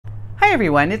Hi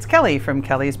everyone, it's Kelly from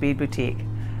Kelly's Bead Boutique.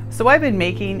 So I've been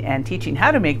making and teaching how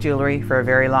to make jewelry for a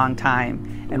very long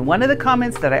time. And one of the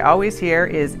comments that I always hear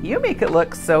is, you make it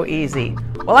look so easy.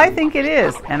 Well, I think it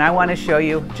is, and I want to show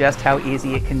you just how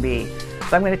easy it can be.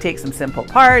 So I'm going to take some simple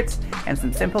parts and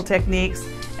some simple techniques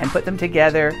and put them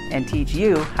together and teach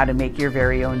you how to make your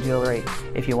very own jewelry.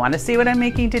 If you want to see what I'm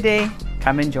making today,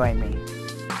 come and join me.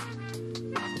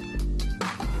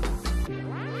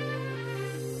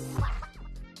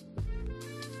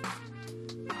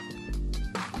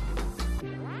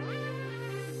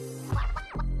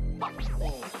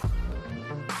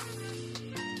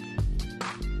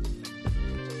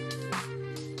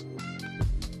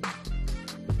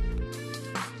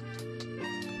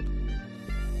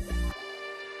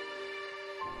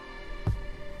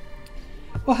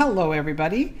 Well, hello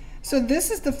everybody. So this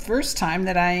is the first time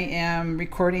that I am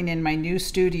recording in my new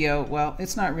studio. Well,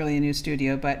 it's not really a new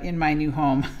studio, but in my new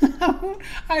home.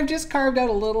 I've just carved out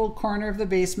a little corner of the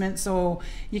basement so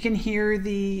you can hear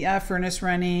the furnace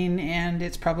running, and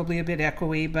it's probably a bit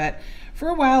echoey, but for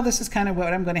a while this is kind of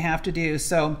what I'm going to have to do.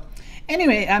 So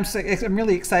anyway, I'm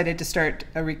really excited to start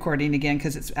recording again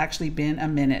because it's actually been a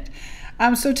minute.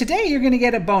 So today you're going to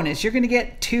get a bonus. You're going to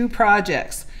get 2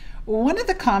 projects. One of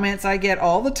the comments I get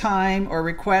all the time, or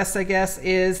requests I guess,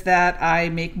 is that I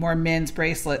make more men's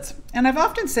bracelets. And I've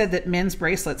often said that men's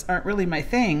bracelets aren't really my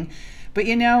thing, but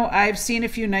you know, I've seen a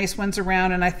few nice ones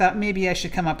around and I thought maybe I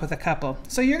should come up with a couple.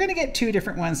 So you're going to get 2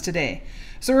 different ones today.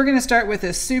 So we're going to start with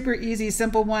a super easy,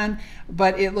 simple one,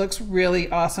 but it looks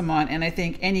really awesome on, and I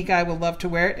think any guy will love to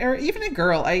wear it, or even a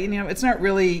girl. You know, it's not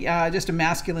really just a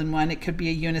masculine one, it could be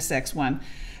a unisex one.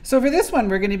 So for this one,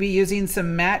 we're going to be using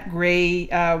some matte gray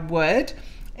wood,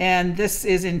 and this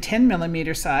is in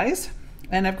 10mm size.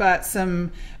 And I've got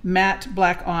some matte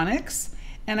black onyx,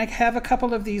 and I have a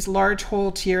couple of these large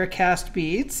hole tiara cast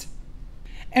beads.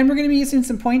 And we're going to be using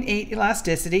some 0.8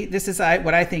 elasticity. This is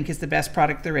what I think is the best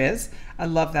product there is. I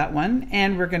love that one.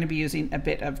 And we're going to be using a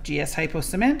bit of GS Hypo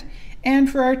cement.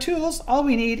 And for our tools, all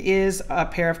we need is a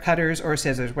pair of cutters or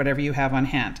scissors, whatever you have on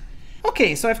hand.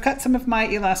 Okay, so I've cut some of my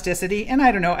elasticity, and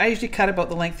I don't know, I usually cut about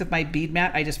the length of my bead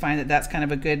mat. I just find that that's kind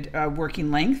of a good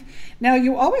working length. Now,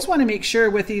 you always want to make sure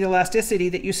with the elasticity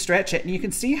that you stretch it, and you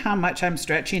can see how much I'm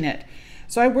stretching it.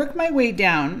 So I work my way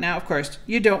down. Now, of course,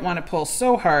 you don't want to pull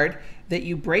so hard that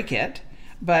you break it,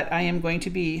 but I am going to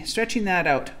be stretching that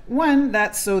out. 1,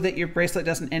 that's so that your bracelet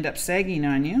doesn't end up sagging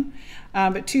on you.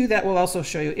 But 2, that will also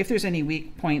show you if there's any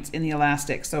weak points in the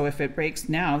elastic. So if it breaks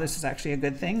now, this is actually a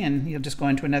good thing, and you'll just go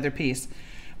into another piece.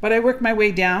 But I worked my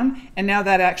way down, and now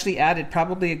that actually added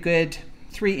probably a good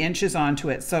 3 inches onto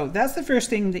it. So that's the first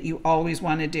thing that you always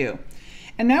want to do.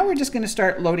 And now we're just going to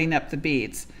start loading up the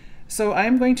beads. So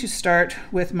I'm going to start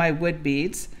with my wood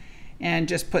beads and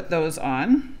just put those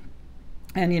on.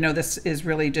 And you know, this is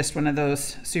really just one of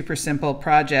those super simple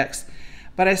projects.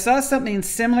 But I saw something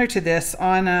similar to this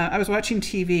on, I was watching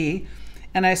TV,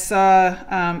 and I saw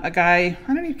a guy,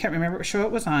 can't remember what show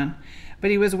it was on,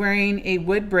 but he was wearing a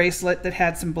wood bracelet that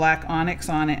had some black onyx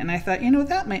on it. And I thought, you know,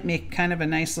 that might make kind of a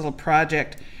nice little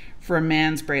project for a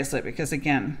man's bracelet, because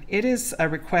again, it is a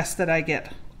request that I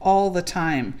get all the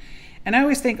time. And I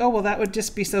always think, oh, well, that would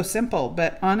just be so simple.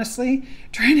 But honestly,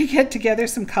 trying to get together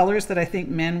some colors that I think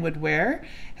men would wear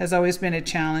has always been a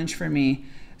challenge for me.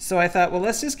 So I thought, well,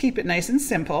 let's just keep it nice and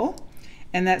simple.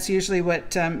 And that's usually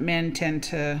what men tend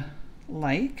to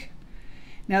like.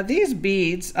 Now, these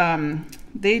beads,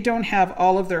 they don't have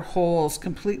all of their holes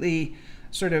completely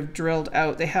sort of drilled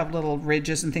out. They have little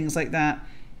ridges and things like that.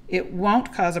 It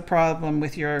won't cause a problem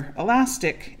with your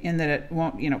elastic in that it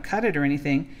won't, you know, cut it or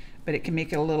anything, but it can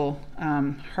make it a little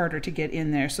harder to get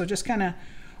in there. So just kind of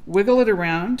wiggle it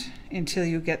around until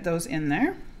you get those in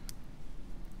there.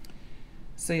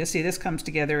 So you'll see this comes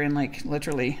together in like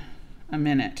literally a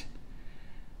minute.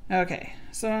 Okay,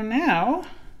 so now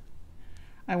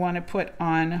I want to put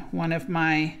on one of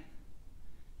my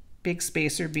big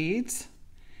spacer beads.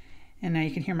 And now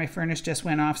you can hear my furnace just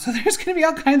went off. So there's going to be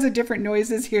all kinds of different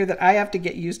noises here that I have to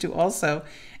get used to also.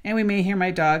 And we may hear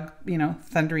my dog, you know,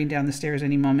 thundering down the stairs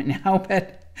any moment now.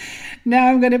 But now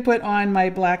I'm going to put on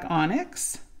my black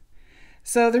onyx.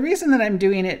 So the reason that I'm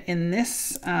doing it in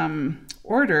this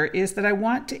order is that I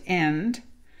want to end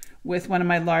with one of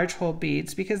my large hole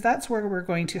beads, because that's where we're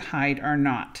going to hide our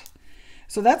knot.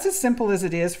 So that's as simple as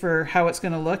it is for how it's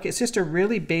going to look. It's just a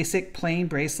really basic plain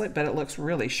bracelet, but it looks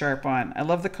really sharp on. I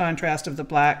love the contrast of the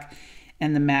black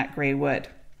and the matte gray wood.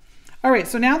 All right,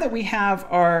 so now that we have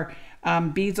our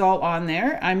beads all on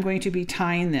there, I'm going to be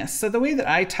tying this. So the way that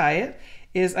I tie it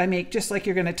is I make just like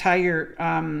you're going to tie your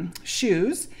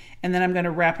shoes, and then I'm going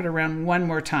to wrap it around one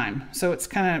more time. So it's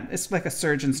it's like a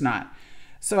surgeon's knot.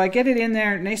 So I get it in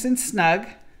there nice and snug.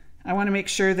 I want to make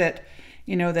sure that,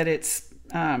 you know, that it's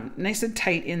nice and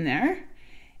tight in there.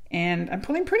 And I'm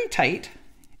pulling pretty tight.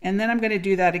 And then I'm going to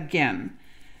do that again.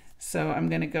 So I'm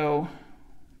going to go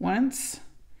once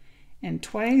and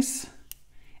twice.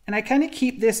 And I kind of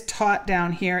keep this taut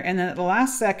down here. And then at the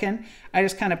last second, I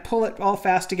just kind of pull it all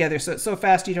fast together. So it's so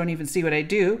fast you don't even see what I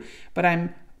do. But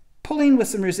I'm pulling with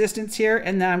some resistance here.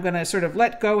 And then I'm going to sort of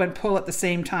let go and pull at the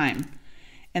same time.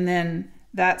 And then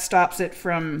that stops it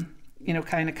from, you know,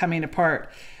 kind of coming apart.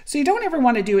 So you don't ever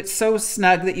want to do it so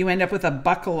snug that you end up with a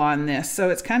buckle on this. So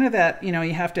it's kind of that, you know,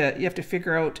 you have to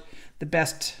figure out the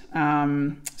best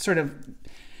sort of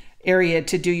area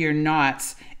to do your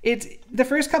knots. It's the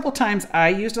first couple times I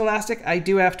used elastic, I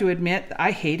do have to admit,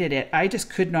 I hated it. I just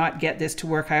could not get this to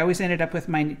work. I always ended up with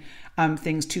my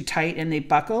things too tight and they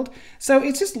buckled. So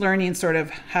it's just learning sort of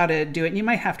how to do it. And you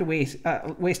might have to waste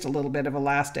a little bit of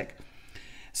elastic.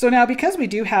 So now because we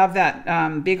do have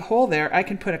that big hole there, I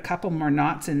can put a couple more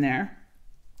knots in there.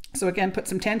 So again, put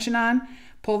some tension on,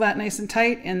 pull that nice and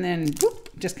tight, and then whoop,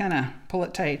 just kind of pull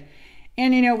it tight.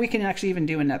 And you know, we can actually even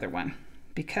do another one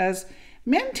because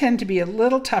men tend to be a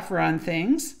little tougher on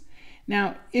things.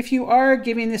 Now, if you are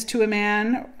giving this to a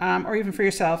man or even for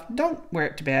yourself, don't wear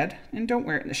it to bed and don't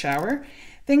wear it in the shower.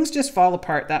 Things just fall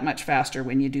apart that much faster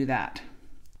when you do that.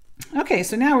 Okay,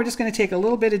 so now we're just going to take a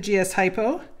little bit of GS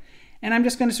Hypo. And I'm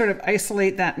just going to sort of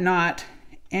isolate that knot.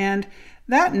 And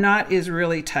that knot is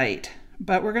really tight,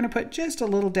 but we're going to put just a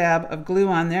little dab of glue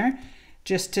on there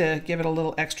just to give it a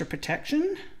little extra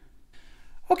protection.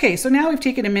 Okay, so now we've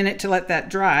taken a minute to let that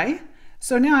dry.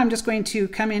 So now I'm just going to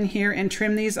come in here and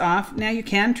trim these off. Now you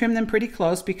can trim them pretty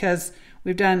close because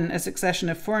we've done a succession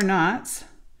of 4 knots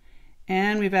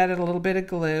and we've added a little bit of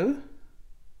glue.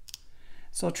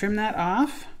 So I'll trim that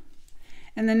off.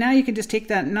 And then now you can just take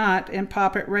that knot and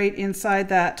pop it right inside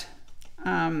that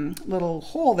little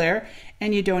hole there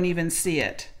and you don't even see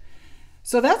it.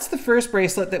 So that's the first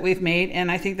bracelet that we've made,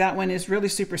 and I think that one is really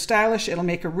super stylish. It'll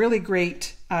make a really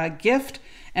great gift.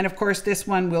 And of course this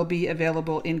one will be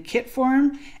available in kit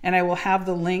form, and I will have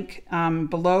the link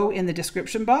below in the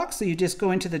description box. So you just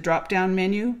go into the drop down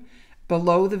menu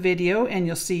below the video and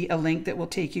you'll see a link that will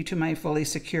take you to my fully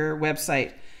secure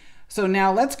website. So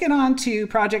now let's get on to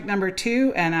project number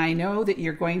 2, and I know that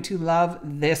you're going to love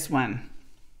this one.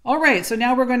 All right, so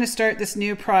now we're going to start this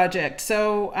new project.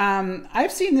 So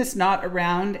I've seen this knot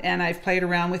around and I've played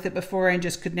around with it before and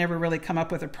just could never really come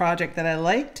up with a project that I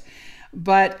liked.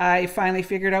 But I finally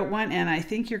figured out one, and I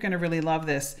think you're going to really love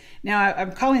this. Now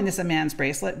I'm calling this a man's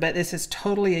bracelet, but this is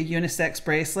totally a unisex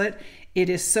bracelet. It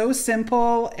is so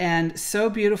simple and so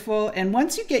beautiful, and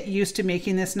once you get used to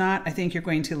making this knot, I think you're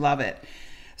going to love it.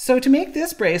 So to make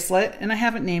this bracelet, and I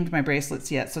haven't named my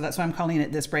bracelets yet, so that's why I'm calling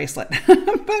it this bracelet.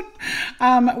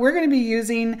 But we're going to be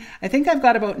using, I think I've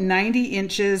got about 90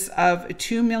 inches of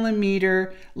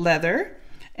 2mm leather,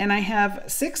 and I have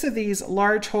 6 of these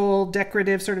large hole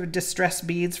decorative sort of distress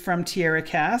beads from Tierra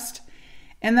Cast.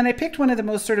 And then I picked one of the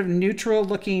most sort of neutral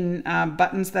looking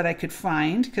buttons that I could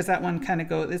find, because that one kind of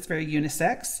goes, it's very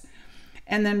unisex.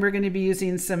 And then we're going to be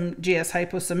using some GS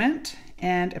Hypo cement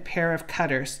and a pair of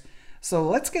cutters. So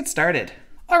let's get started.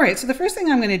 All right, so the first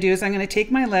thing I'm going to do is I'm going to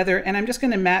take my leather and I'm just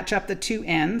going to match up the 2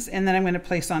 ends, and then I'm going to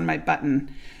place on my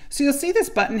button. So you'll see this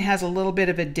button has a little bit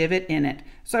of a divot in it.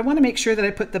 So I want to make sure that I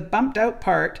put the bumped out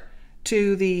part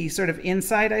to the sort of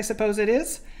inside, I suppose it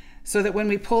is, so that when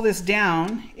we pull this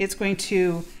down, it's going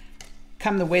to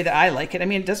come the way that I like it. I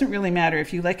mean, it doesn't really matter.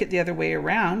 If you like it the other way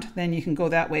around, then you can go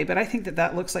that way, but I think that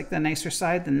that looks like the nicer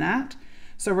side than that.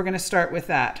 So we're going to start with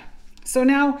that. So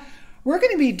now we're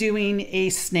going to be doing a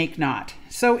snake knot.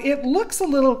 So it looks a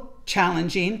little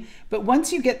challenging, but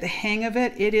once you get the hang of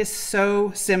it, it is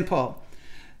so simple.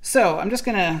 So I'm just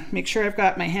going to make sure I've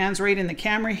got my hands right in the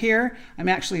camera here. I'm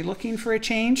actually looking for a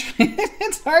change.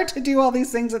 It's hard to do all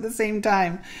these things at the same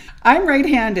time. I'm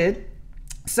right-handed,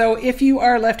 so if you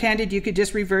are left-handed, you could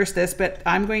just reverse this, but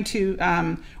I'm going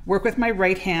to work with my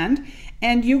right hand.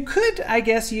 And you could, I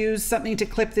guess, use something to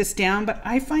clip this down, but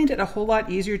I find it a whole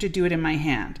lot easier to do it in my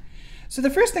hand. So the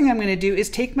first thing I'm going to do is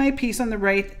take my piece on the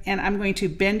right and I'm going to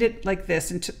bend it like this,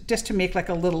 and just to make like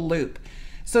a little loop.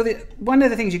 So one of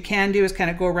the things you can do is kind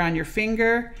of go around your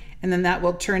finger, and then that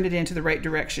will turn it into the right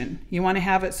direction. You want to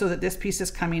have it so that this piece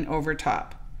is coming over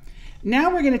top.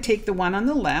 Now we're going to take the one on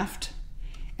the left,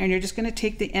 and you're just going to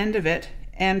take the end of it,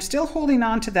 and still holding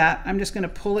on to that, I'm just going to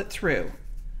pull it through.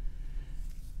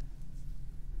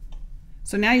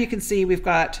 So now you can see we've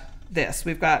got this.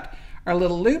 We've got our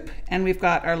little loop and we've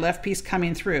got our left piece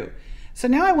coming through. So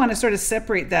now I want to sort of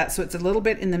separate that so it's a little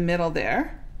bit in the middle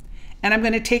there. And I'm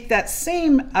going to take that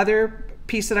same other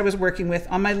piece that I was working with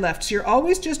on my left. So you're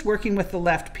always just working with the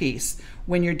left piece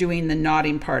when you're doing the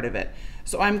knotting part of it.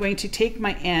 So I'm going to take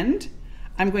my end,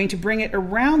 I'm going to bring it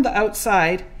around the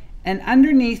outside and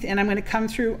underneath, and I'm going to come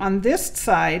through on this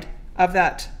side of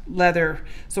that leather.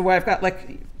 So where I've got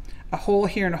like a hole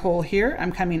here and a hole here,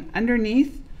 I'm coming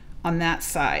underneath on that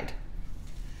side.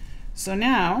 So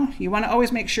now you want to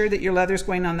always make sure that your leather's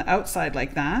going on the outside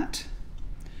like that.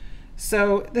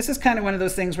 So this is kind of one of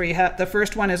those things where you have, the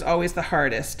first one is always the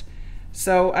hardest.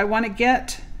 So I want to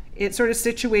get it sort of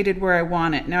situated where I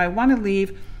want it. Now I want to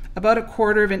leave about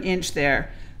 1/4 inch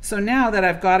there. So now that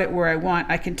I've got it where I want,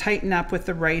 I can tighten up with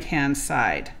the right hand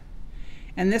side.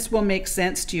 And this will make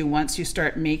sense to you once you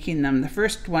start making them. The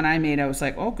first one I made, I was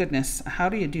like, oh goodness, how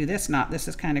do you do this knot? This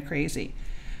is kind of crazy.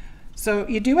 So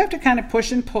you do have to kind of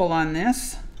push and pull on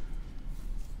this.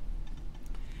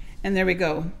 And there we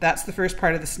go. That's the first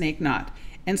part of the snake knot.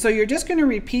 And so you're just going to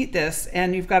repeat this,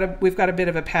 and we've got a bit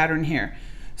of a pattern here.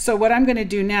 So what I'm going to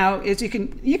do now is you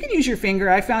can use your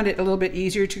finger. I found it a little bit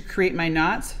easier to create my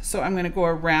knots. So I'm going to go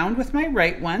around with my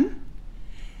right one,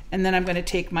 and then I'm going to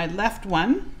take my left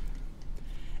one,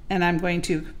 and I'm going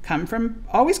to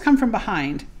always come from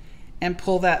behind and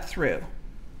pull that through.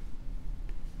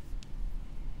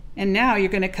 And now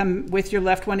you're going to come with your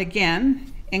left one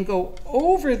again and go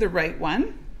over the right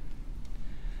one.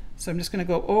 So I'm just going to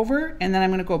go over, and then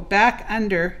I'm going to go back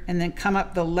under and then come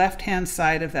up the left hand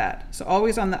side of that. So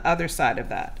always on the other side of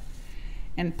that.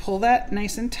 And pull that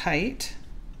nice and tight.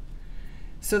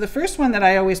 So the first one that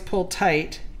I always pull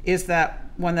tight is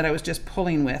that one that I was just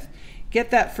pulling with.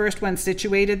 Get that first one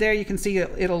situated there. You can see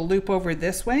it'll loop over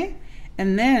this way.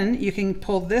 And then you can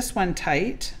pull this one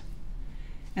tight.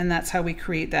 And that's how we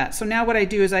create that. So now what I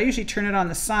do is I usually turn it on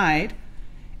the side,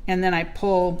 and then I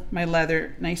pull my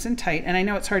leather nice and tight. And I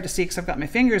know it's hard to see because I've got my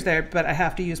fingers there, but I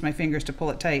have to use my fingers to pull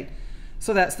it tight.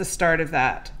 So that's the start of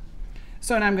that.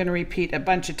 So now I'm going to repeat a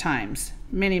bunch of times,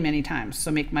 many, many times.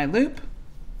 So make my loop,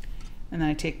 and then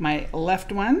I take my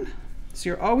left one. So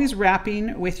you're always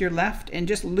wrapping with your left and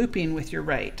just looping with your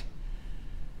right.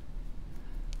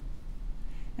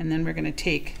 And then we're going to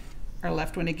take our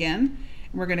left one again,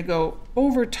 and we're going to go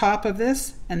over top of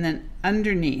this and then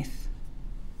underneath.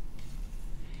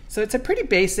 So it's a pretty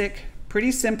basic,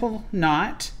 pretty simple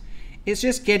knot. It's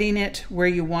just getting it where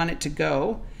you want it to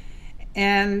go.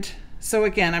 And so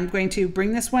again, I'm going to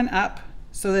bring this one up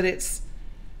so that it's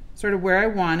sort of where I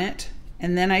want it,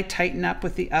 and then I tighten up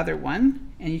with the other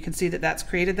one, and you can see that that's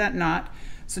created that knot.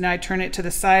 So now I turn it to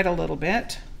the side a little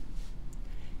bit,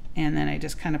 and then I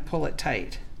just kind of pull it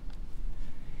tight.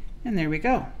 And there we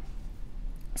go.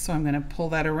 So I'm going to pull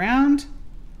that around,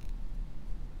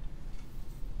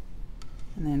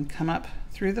 and then come up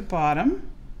through the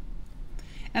bottom.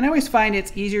 And I always find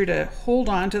it's easier to hold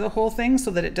on to the whole thing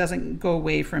so that it doesn't go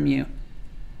away from you.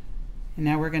 And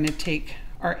now we're going to take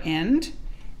our end,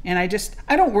 and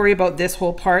I don't worry about this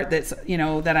whole part that's, you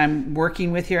know, that I'm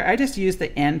working with here. I just use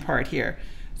the end part here.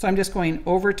 So I'm just going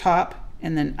over top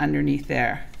and then underneath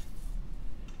there.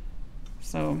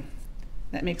 So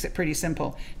that makes it pretty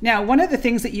simple. Now, one of the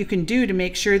things that you can do to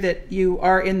make sure that you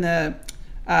are in the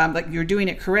like you're doing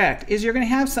it correct is you're going to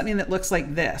have something that looks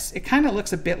like this. It kind of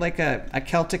looks a bit like a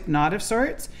Celtic knot of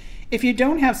sorts. If you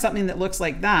don't have something that looks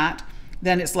like that,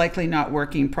 then it's likely not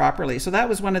working properly. So that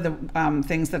was one of the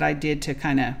things that I did to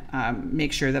kind of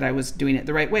make sure that I was doing it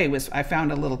the right way. Was I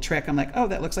found a little trick. I'm like, oh,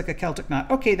 that looks like a Celtic knot.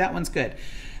 Okay, that one's good.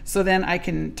 So then I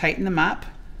can tighten them up.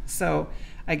 So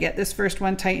I get this first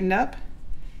one tightened up,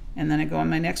 and then I go on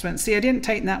my next one. See, I didn't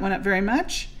tighten that one up very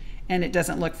much, and it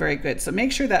doesn't look very good. So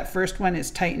make sure that first one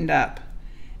is tightened up,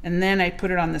 and then I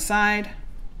put it on the side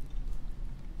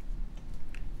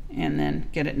and then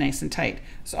get it nice and tight.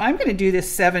 So I'm going to do this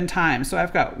 7 times. So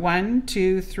I've got 1,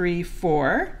 2, 3,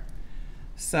 4.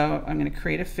 So I'm going to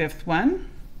create a 5th one.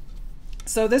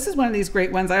 So this is one of these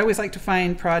great ones. I always like to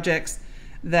find projects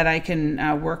that I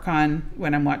can work on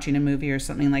when I'm watching a movie or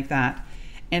something like that.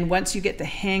 And once you get the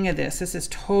hang of this, this is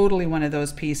totally one of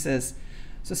those pieces.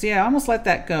 So see, I almost let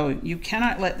that go. You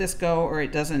cannot let this go or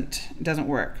it doesn't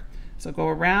work. So go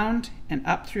around and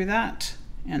up through that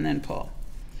and then pull.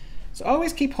 So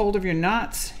always keep hold of your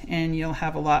knots and you'll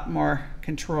have a lot more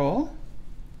control.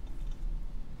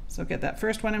 So get that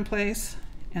first one in place,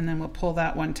 and then we'll pull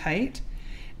that one tight.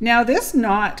 Now this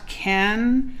knot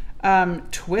can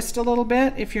twist a little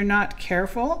bit if you're not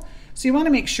careful. So you want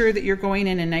to make sure that you're going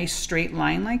in a nice straight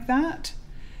line like that.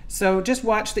 So just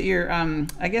watch that your,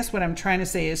 I guess what I'm trying to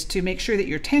say is to make sure that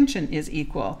your tension is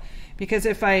equal. Because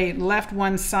if I left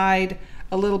one side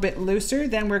a little bit looser,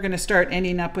 then we're going to start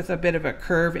ending up with a bit of a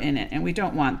curve in it, and we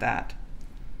don't want that.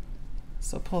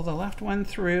 So pull the left one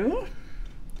through,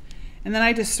 and then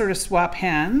I just sort of swap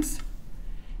hands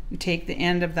and take the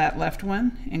end of that left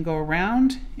one and go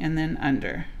around and then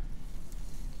under.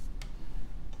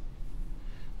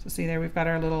 So see there, we've got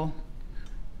our little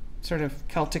sort of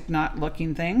Celtic knot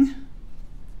looking thing.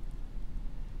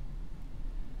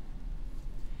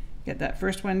 Get that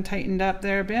first one tightened up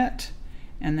there a bit,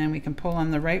 and then we can pull on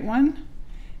the right one,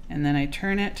 and then I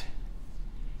turn it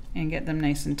and get them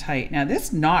nice and tight. Now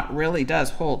this knot really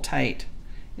does hold tight.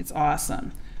 It's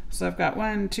awesome. So I've got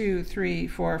 1, 2, 3,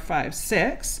 4, 5,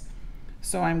 6.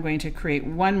 So I'm going to create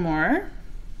one more.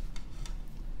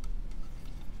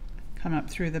 Come up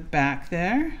through the back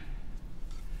there.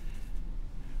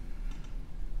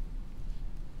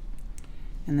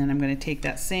 And then I'm going to take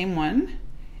that same one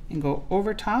and go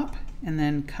over top and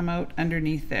then come out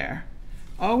underneath there.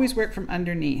 Always work from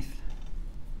underneath.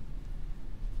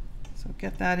 So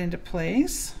get that into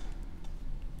place.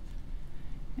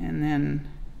 And then,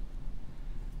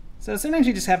 so sometimes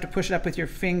you just have to push it up with your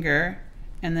finger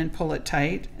and then pull it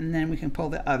tight, and then we can pull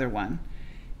the other one.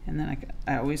 And then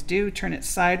I always do turn it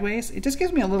sideways. It just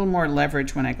gives me a little more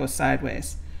leverage when I go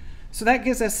sideways. So that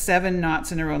gives us 7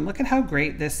 knots in a row. And look at how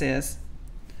great this is.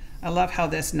 I love how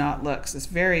this knot looks. It's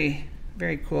very,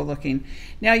 very cool looking.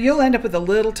 Now you'll end up with a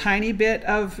little tiny bit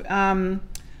of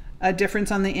a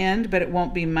difference on the end, but it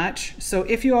won't be much. So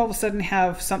if you all of a sudden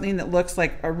have something that looks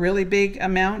like a really big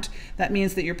amount, that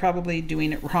means that you're probably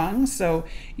doing it wrong. So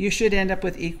you should end up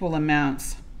with equal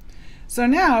amounts. So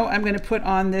now I'm going to put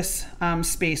on this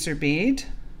spacer bead,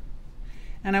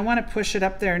 and I want to push it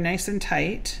up there nice and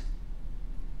tight.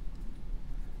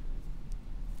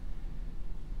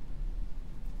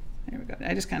 There we go.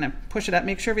 I just kind of push it up,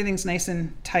 make sure everything's nice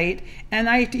and tight. And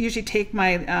I usually take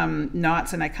my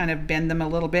knots and I kind of bend them a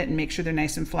little bit and make sure they're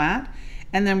nice and flat.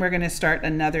 And then we're going to start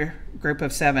another group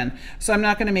of 7. So I'm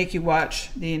not going to make you watch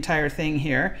the entire thing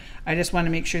here. I just want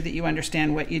to make sure that you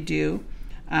understand what you do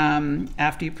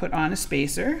after you put on a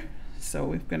spacer. So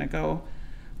we're going to go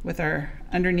with our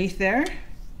underneath there,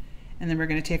 and then we're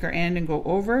going to take our end and go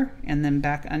over and then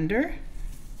back under.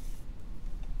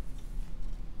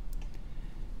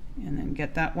 And then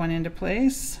get that one into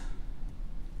place,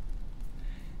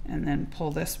 and then pull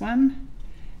this one,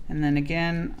 and then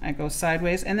again I go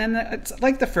sideways, and then it's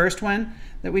like the first one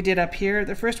that we did up here.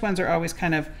 The first ones are always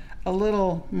kind of a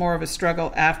little more of a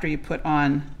struggle after you put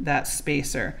on that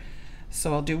spacer.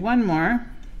 So I'll do one more,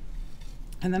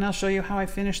 and then I'll show you how I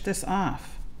finish this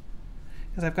off,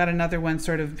 because I've got another one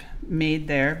sort of made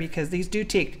there, because these do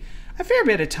take a fair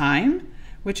bit of time,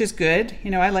 which is good. You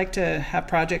know, I like to have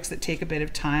projects that take a bit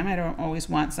of time. I don't always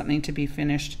want something to be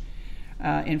finished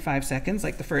in 5 seconds,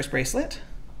 like the first bracelet.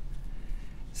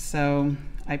 So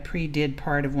I pre-did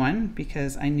part of one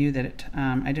because I knew that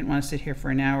I didn't want to sit here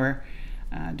for an hour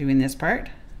doing this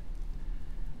part.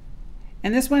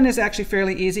 And this one is actually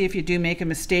fairly easy. If you do make a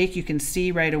mistake, you can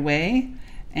see right away,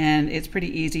 and it's pretty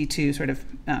easy to sort of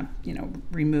you know,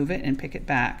 remove it and pick it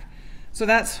back. So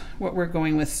that's what we're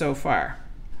going with so far.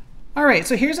 All right,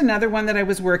 so here's another one that I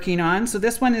was working on. So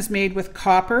this one is made with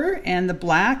copper and the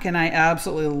black, and I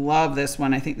absolutely love this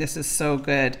one. I think this is so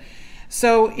good.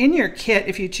 So in your kit,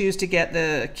 if you choose to get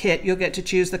the kit, you'll get to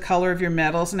choose the color of your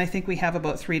metals, and I think we have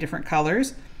about 3 different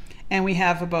colors, and we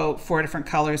have about 4 different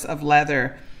colors of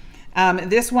leather.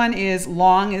 This one is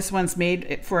long. This one's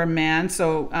made for a man,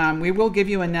 so we will give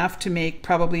you enough to make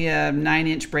probably a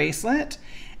 9-inch bracelet.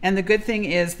 And the good thing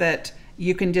is that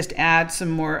you can just add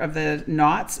some more of the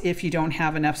knots if you don't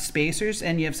have enough spacers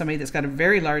and you have somebody that's got a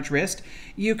very large wrist.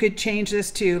 You could change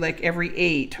this to like every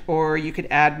 8, or you could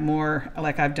add more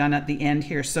like I've done at the end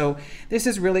here. So this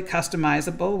is really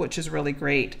customizable, which is really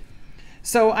great.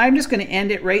 So I'm just going to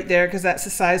end it right there because that's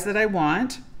the size that I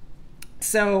want.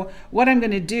 So what I'm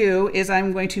going to do is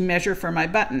I'm going to measure for my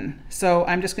button. So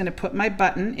I'm just going to put my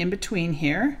button in between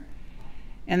here.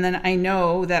 And then I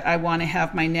know that I want to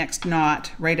have my next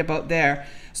knot right about there.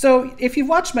 So if you've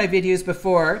watched my videos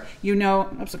before, you know,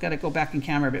 oops, I've got to go back in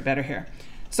camera a bit better here.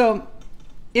 So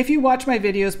if you watch my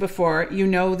videos before, you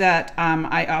know that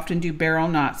I often do barrel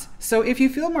knots. So if you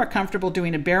feel more comfortable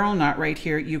doing a barrel knot right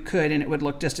here, you could, and it would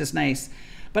look just as nice.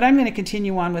 But I'm going to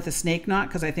continue on with a snake knot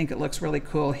because I think it looks really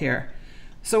cool here.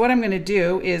 So what I'm going to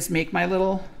do is make my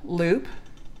little loop,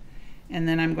 and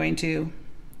then I'm going to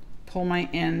pull my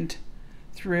end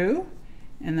through,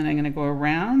 and then I'm going to go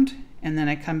around, and then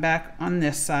I come back on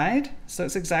this side. So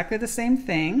it's exactly the same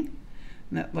thing.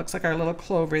 And that looks like our little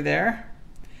clover there.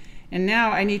 And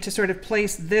now I need to sort of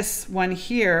place this one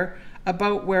here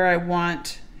about where I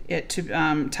want it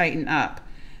to tighten up.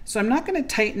 So I'm not going to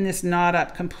tighten this knot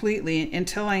up completely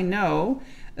until I know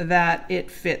that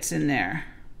it fits in there.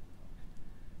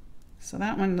 So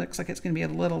that one looks like it's going to be a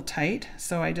little tight,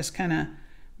 so I just kind of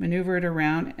maneuver it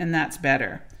around, and that's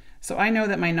better. So I know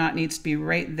that my knot needs to be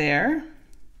right there.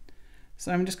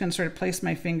 So I'm just going to sort of place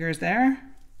my fingers there.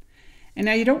 And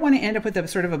now you don't want to end up with a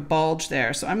sort of a bulge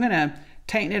there. So I'm going to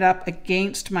tighten it up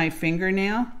against my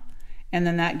fingernail, and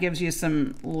then that gives you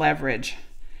some leverage.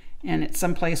 And it's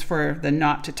some place for the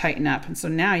knot to tighten up. And so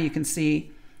now you can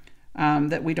see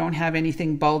that we don't have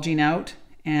anything bulging out,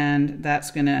 and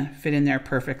that's going to fit in there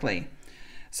perfectly.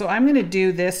 So I'm going to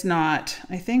do this knot.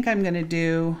 I think I'm going to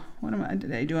do,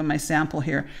 did I do on my sample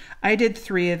here? I did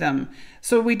 3 of them.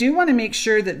 So we do want to make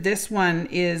sure that this one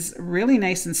is really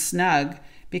nice and snug,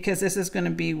 because this is going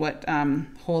to be what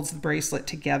holds the bracelet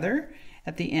together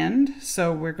at the end.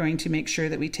 So we're going to make sure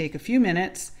that we take a few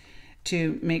minutes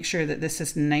to make sure that this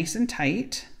is nice and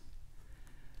tight.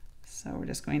 So we're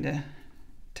just going to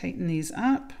tighten these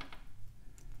up.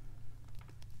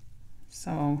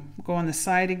 So we'll go on the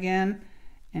side again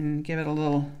and give it a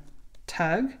little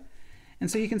tug.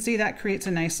 And so you can see that creates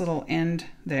a nice little end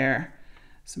there.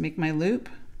 So make my loop,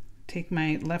 take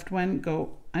my left one,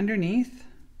 go underneath.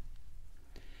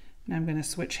 Now I'm going to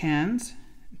switch hands,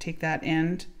 take that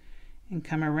end and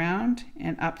come around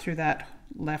and up through that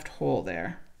left hole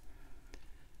there.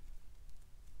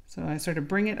 So I sort of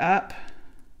bring it up,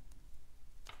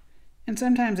 and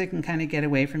sometimes it can kind of get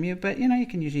away from you, but you know, you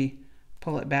can usually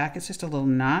pull it back. It's just a little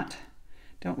knot.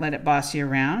 Don't let it boss you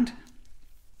around.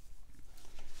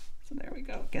 So there we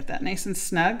go. Get that nice and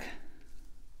snug.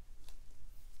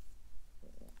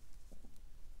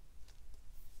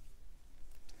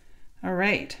 All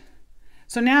right.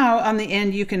 So now on the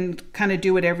end, you can kind of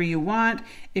do whatever you want.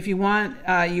 If you want,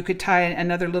 you could tie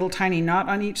another little tiny knot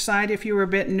on each side if you were a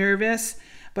bit nervous.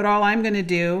 But all I'm going to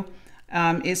do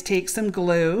is take some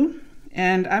glue,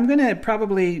 and I'm going to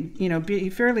probably, you know, be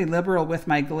fairly liberal with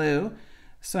my glue.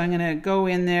 So I'm going to go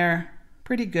in there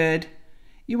pretty good.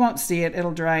 You won't see it,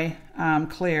 it'll dry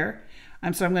clear.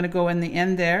 So I'm going to go in the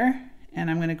end there, and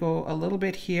I'm going to go a little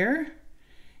bit here,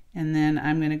 and then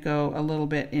I'm going to go a little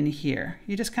bit in here.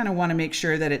 You just kind of want to make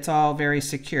sure that it's all very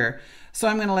secure. So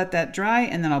I'm going to let that dry,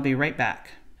 and then I'll be right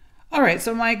back. All right,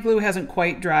 so my glue hasn't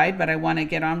quite dried, but I want to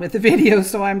get on with the video,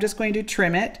 so I'm just going to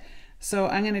trim it. So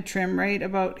I'm going to trim right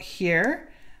about here.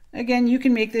 Again, you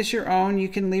can make this your own. You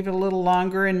can leave it a little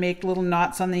longer and make little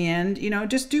knots on the end. You know,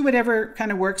 just do whatever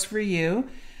kind of works for you.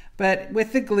 But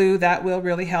with the glue, that will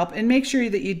really help. And make sure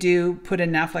that you do put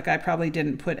enough, like I probably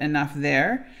didn't put enough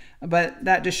there, but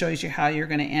that just shows you how you're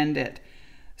going to end it.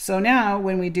 So now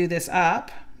when we do this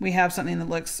up, we have something that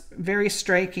looks very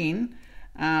striking,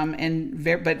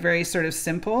 but very sort of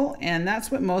simple. And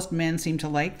that's what most men seem to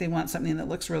like. They want something that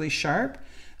looks really sharp.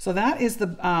 So that is the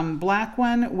black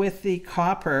one with the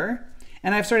copper,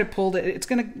 and I've sort of pulled it. It's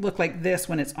going to look like this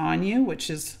when it's on you,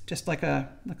 which is just like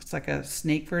looks like a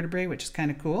snake vertebrae, which is kind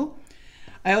of cool.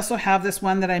 I also have this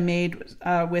one that I made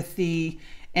with the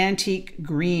antique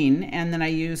green, and then I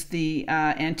used the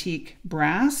antique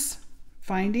brass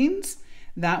findings.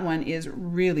 That one is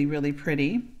really, really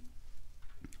pretty.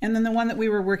 And then the one that we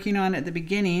were working on at the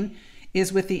beginning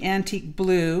is with the antique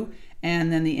blue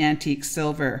and then the antique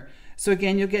silver. So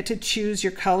again, you'll get to choose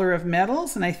your color of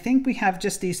metals, and I think we have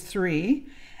just these 3,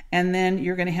 and then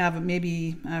you're going to have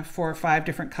maybe 4 or 5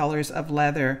 different colors of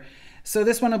leather. So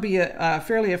this one will be a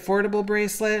fairly affordable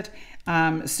bracelet,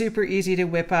 super easy to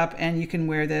whip up, and you can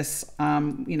wear this,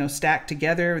 you know, stacked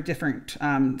together with different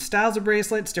styles of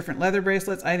bracelets, different leather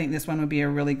bracelets. I think this one would be a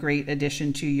really great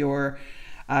addition to your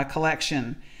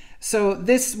collection. So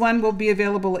this one will be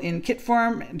available in kit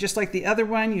form, just like the other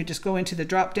one. You just go into the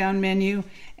drop-down menu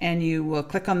and you will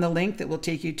click on the link that will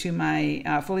take you to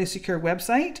my fully secure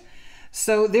website.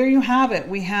 So there you have it.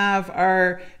 We have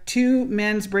our 2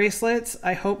 men's bracelets.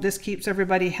 I hope this keeps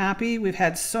everybody happy. We've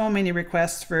had so many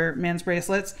requests for men's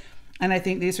bracelets, and I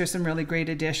think these are some really great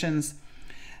additions.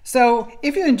 So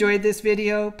if you enjoyed this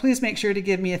video, please make sure to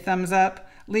give me a thumbs up.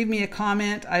 Leave me a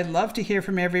comment. I'd love to hear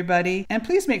from everybody. And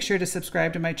please make sure to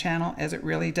subscribe to my channel, as it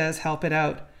really does help it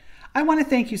out. I want to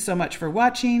thank you so much for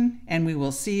watching, and we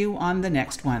will see you on the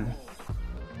next one.